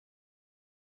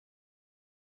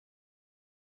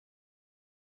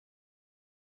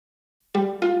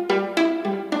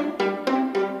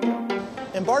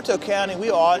Bartow County, we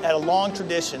had a long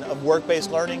tradition of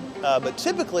work-based learning, but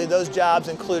typically those jobs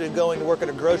included going to work at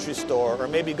a grocery store or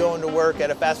maybe going to work at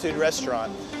a fast food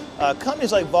restaurant.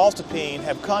 Companies like voestalpine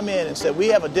have come in and said we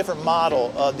have a different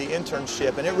model of the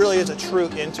internship, and it really is a true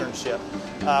internship,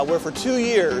 where for 2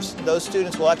 years those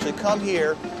students will actually come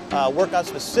here, work on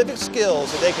specific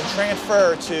skills that they can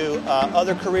transfer to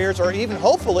other careers, or even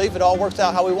hopefully, if it all works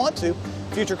out how we want to,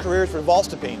 future careers for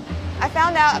voestalpine. I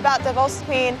found out about the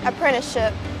voestalpine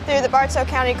apprenticeship through the Bartow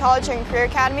County College and Career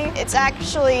Academy. It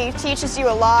actually teaches you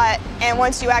a lot, and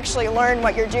once you actually learn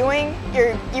what you're doing,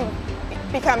 you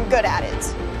become good at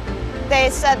it.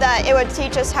 They said that it would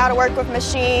teach us how to work with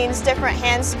machines, different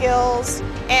hand skills,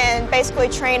 and basically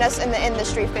train us in the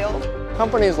industry field.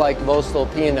 Companies like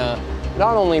voestalpine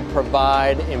not only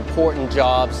provide important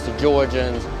jobs to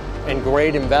Georgians and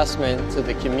great investment to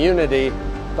the community,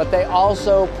 but they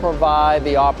also provide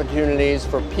the opportunities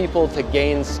for people to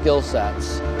gain skill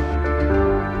sets.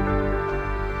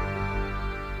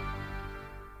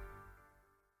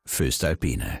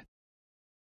 Voestalpine.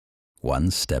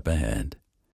 One step ahead.